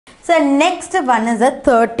So next one is a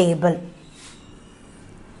third table.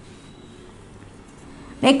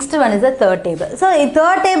 Next one is a third table. So in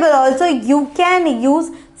third table also you can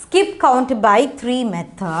use skip count by 3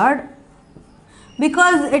 method,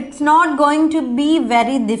 because it's not going to be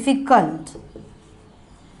very difficult.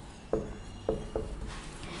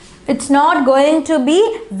 It's not going to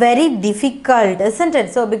be very difficult, isn't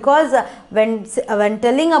it? So because when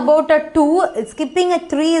telling about a 2, skipping a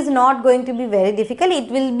 3 is not going to be very difficult. It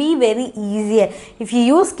will be very easier. If you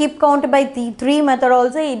use skip count by 3 method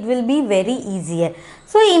also, it will be very easier.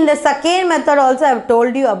 So in the second method also I have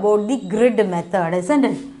told you about the grid method, isn't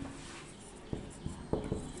it?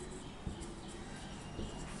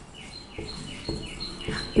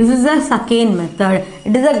 This is the second method.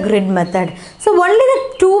 It is a grid method. So only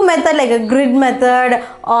the 2 method, like a grid method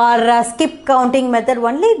or a skip counting method,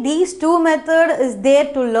 only these 2 method is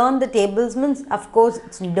there to learn the tables means, of course,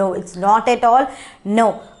 no, it's not at all.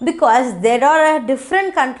 No, because there are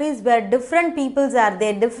different countries where different peoples are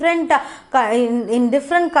there. Different in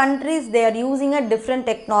different countries they are using a different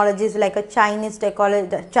technologies, like a Chinese technology.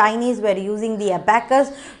 The Chinese were using the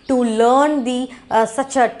abacus to learn the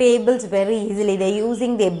such a tables very easily. They are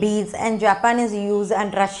using their beads, and Japanese use,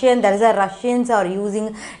 and Russian, there is a Russians are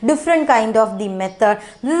using different kind of the method.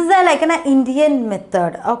 This is a, like an Indian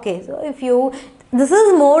method. Okay, so if you, this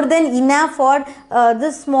is more than enough for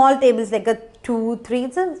the small tables like a 2, 3,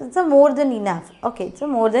 it's a more than enough. Okay, it's a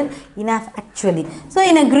more than enough actually. So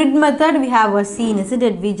in a grid method we have a scene, isn't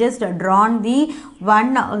it? We just drawn the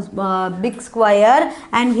one big square,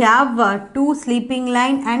 and we have 2 sleeping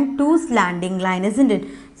line and 2 standing line, isn't it?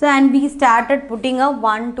 So and we started putting a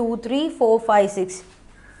 1, 2, 3, 4, 5, 6.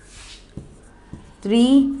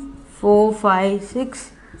 3, 4, 5,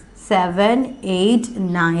 6, 7, 8,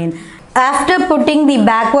 9. After putting the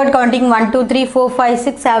backward counting 1, 2, 3, 4, 5,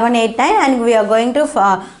 6, 7, 8, 9, and we are going to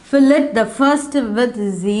fill it, the first with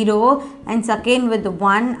 0 and second with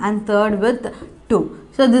 1 and third with 2.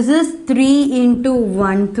 So this is 3 into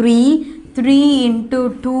 1, 3, 3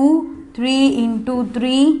 into 2, 3 into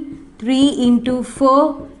 3, 3 into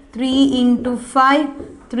 4, 3 into 5,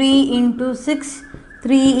 3 into 6,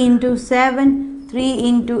 3 into 7, 3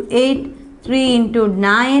 into 8, 3 into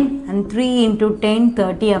 9, and 3 into 10,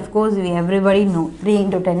 30. Of course, we everybody know 3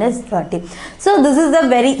 into 10 is 30. So this is the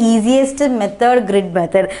very easiest method, grid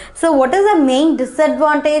method. So what is the main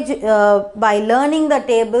disadvantage by learning the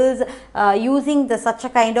tables using the such a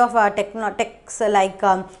kind of techs like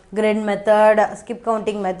grid method, skip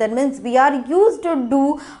counting method, means we are used to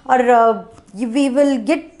do, or we will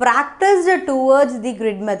get practiced towards the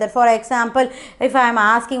grid method. For example, if I am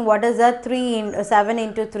asking what is a 7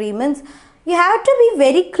 into 3 means, you have to be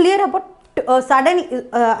very clear about sudden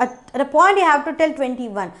at a point you have to tell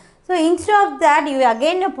 21. So instead of that, you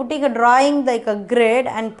again putting a drawing like a grid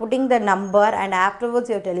and putting the number, and afterwards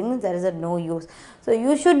you are telling me there is no use. So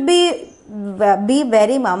you should be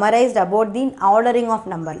very memorized about the ordering of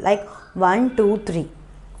number, like 1, 2, 3,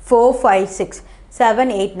 4, 5, 6,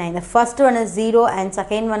 7, 8, 9. The first one is 0 and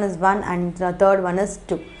second one is 1 and the third one is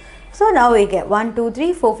 2. So now we get 1, 2,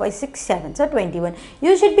 3, 4, 5, 6, 7. So 21.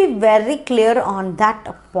 You should be very clear on that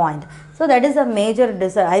point. So that is a major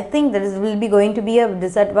disadvantage. I think there will be going to be a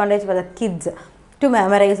disadvantage for the kids to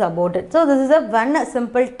memorize about it. So this is a one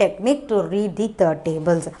simple technique to read the third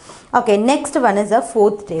tables. Okay, next one is a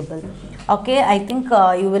fourth table. Okay, I think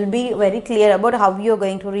you will be very clear about how you are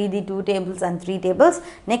going to read the 2 tables and 3 tables.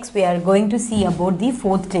 Next we are going to see about the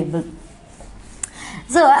fourth table.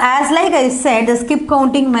 So as like I said, the skip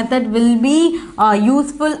counting method will be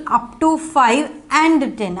useful up to 5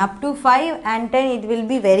 and 10. Up to 5 and 10 it will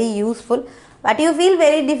be very useful. But you feel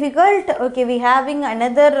very difficult, okay, we having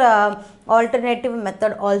another alternative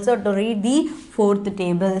method also to read the fourth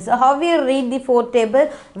table. So how we read the fourth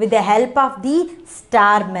table? With the help of the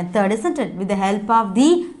star method, isn't it? With the help of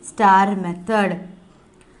the star method.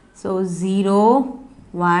 So 0,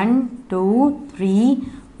 1, 2, 3,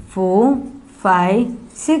 4, 5,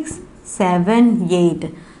 6, 7,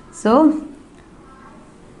 8. So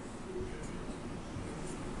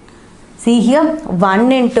see here,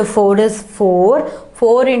 1 into 4 is 4,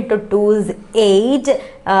 4 into 2 is 8,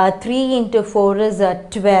 3 into 4 is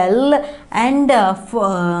 12, and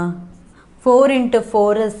 4 into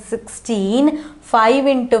 4 is 16, 5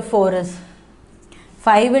 into 4 is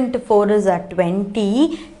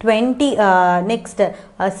 20, 20 next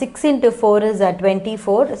 6 into 4 is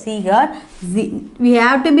 24. See here, we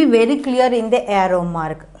have to be very clear in the arrow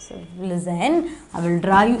mark. So listen, I will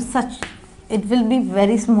draw you such, it will be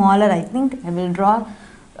very smaller. I think I will draw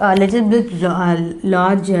a little bit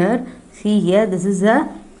larger. See here, this is a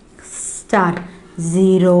star.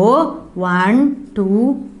 0, 1,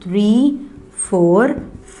 2, 3, 4,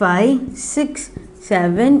 5, 6,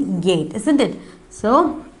 7, 8, isn't it?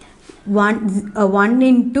 So 1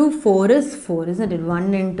 into 4 is 4, isn't it?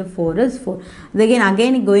 1 into 4 is 4.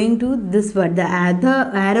 Again going to this word. The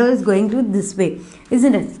other arrow is going to this way,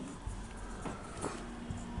 isn't it?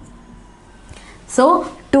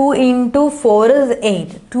 So 2 into 4 is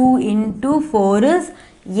 8. 2 into 4 is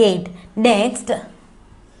 8. Next,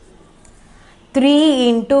 3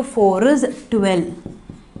 into 4 is 12.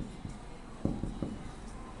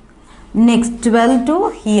 Next, 12 to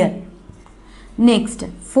here. Next,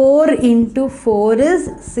 4 into 4 is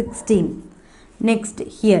 16. Next,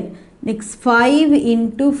 here. Next, 5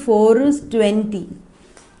 into 4 is 20.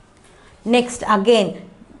 Next, again,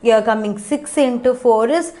 you are coming 6 into 4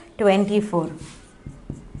 is 24.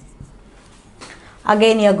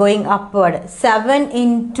 Again, you are going upward. 7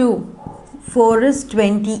 into 4 is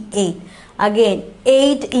 28. Again,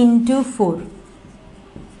 8 into 4.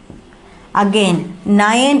 Again,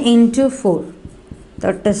 9 into 4,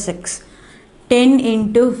 36. 10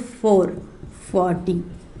 into 4, 40.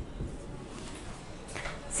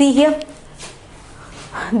 See here,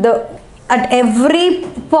 at every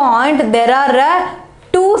point there are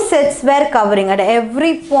two sets were covering. At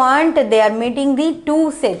every point they are meeting the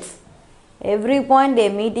two sets. Every point they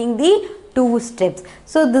are meeting the two steps.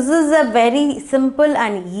 So this is a very simple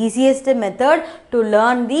and easiest method to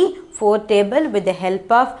learn the 4th table with the help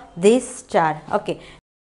of this chart. Okay.